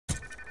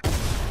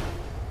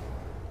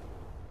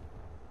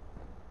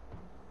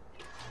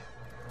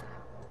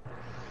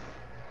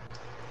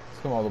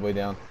come all the way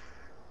down.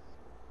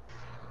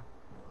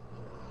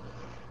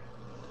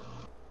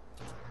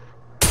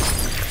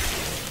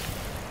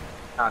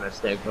 On a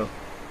stick, bro. Is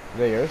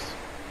that yours?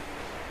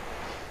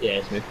 Yeah,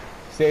 it's me.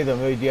 Save them.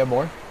 Do you have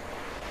more?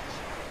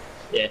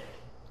 Yeah.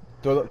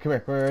 Come here.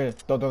 Come here.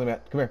 Don't throw them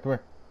yet. Come here. Come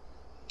here.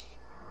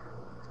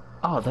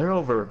 Oh, they're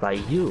over by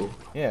you.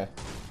 Yeah.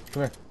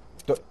 Come here.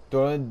 That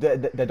door down there.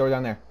 That door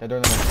down there.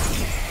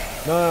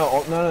 No.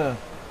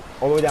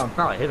 All the way down.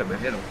 No, I hit him. I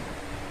hit him.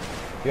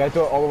 You gotta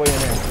throw it all the way in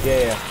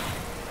there. Yeah.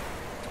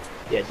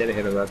 Yeah, I didn't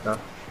hit him that time.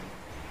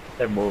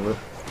 They're moving.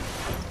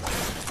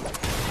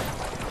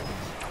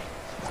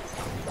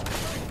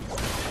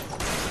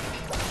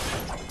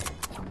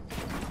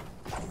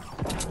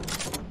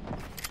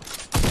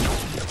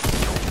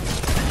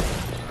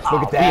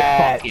 Look at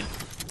that.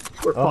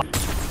 We're fucking.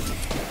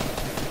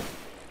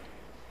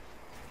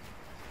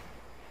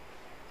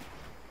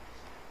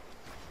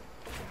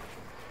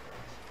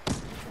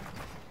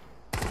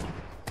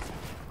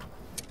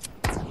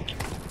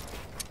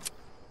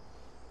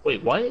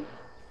 Wait, what?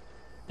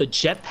 The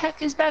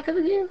jetpack is back in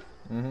the game?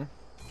 Mm-hmm.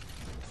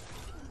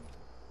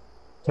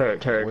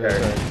 Turret,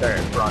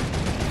 run.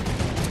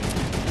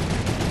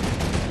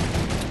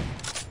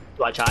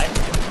 Do I try?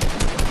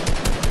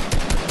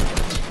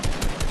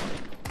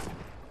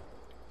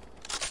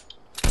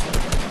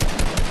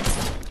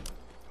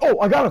 Oh,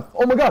 I got him!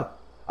 Oh my god!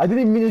 I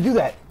didn't even mean to do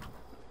that.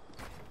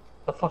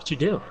 What the fuck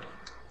did you do?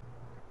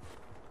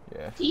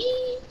 Yeah.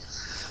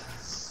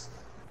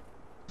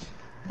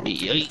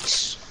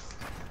 Yikes.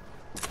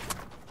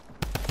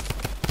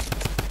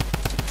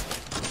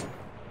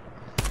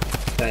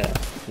 Yeah.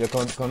 You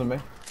come to me?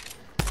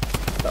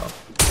 No.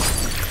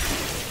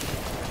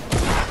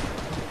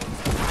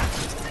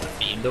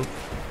 Beamed him.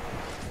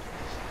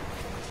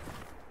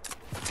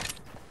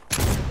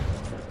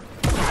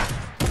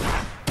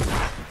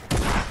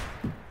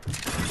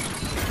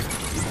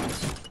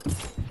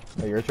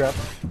 Oh, you're a trap?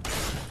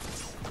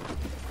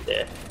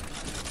 Yeah.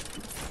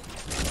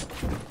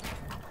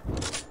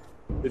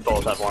 We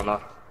both have one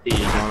though. He is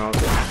one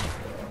also.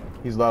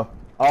 He's low.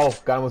 Oh,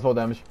 got him with full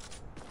damage.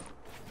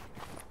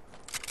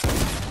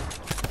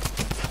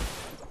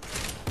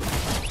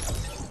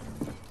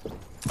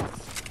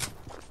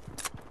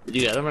 Did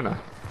you get him or not?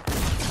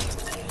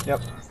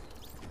 Yep.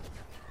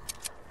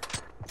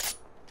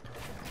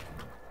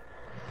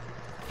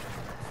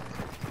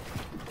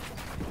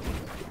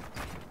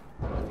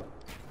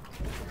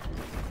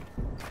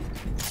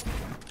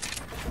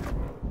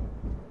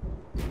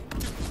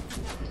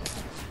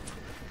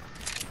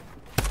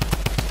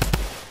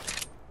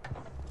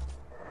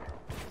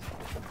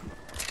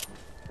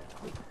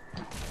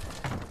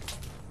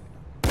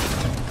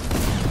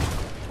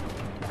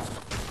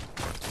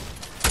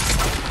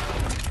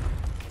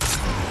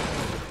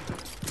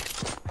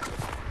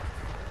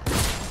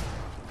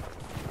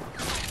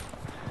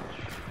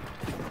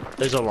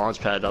 There's a launch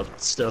pad up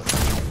still.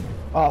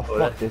 Oh,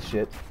 fuck this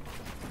shit.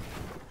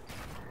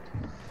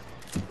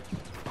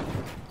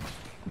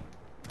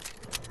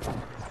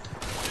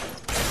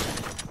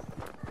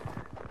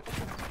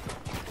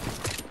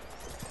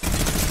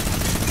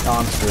 Oh,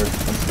 I'm screwed.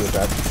 I'm screwed with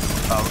that.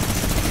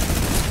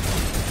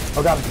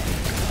 Oh, got him.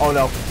 Oh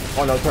no.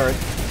 Oh no, turret.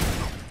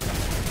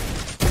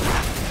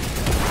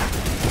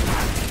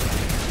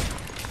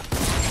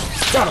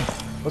 Got him.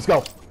 Let's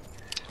go.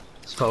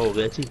 So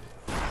bitchy.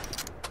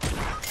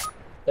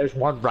 There's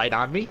one right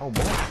on me. Oh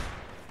boy.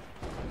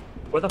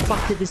 Where the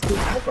fuck did this dude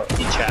come from?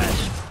 He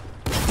trash.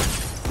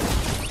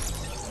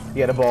 He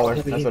had a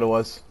baller. That's what it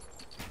was.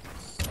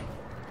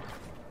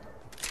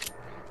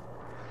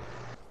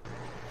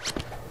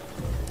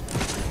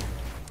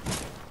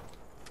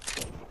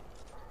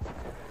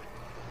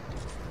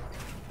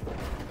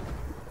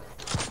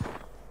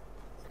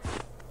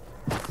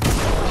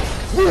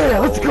 Yeah,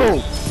 let's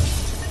go.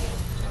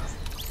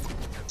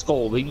 Let's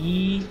go,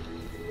 baby.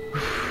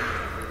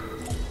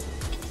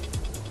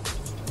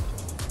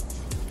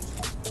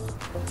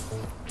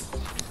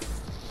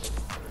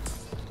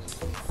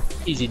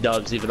 Easy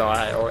dubs, even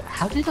though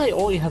how did I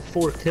only have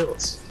 4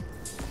 kills?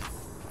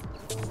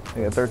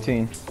 I got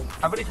 13.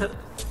 How many kills?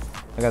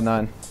 I got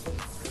 9.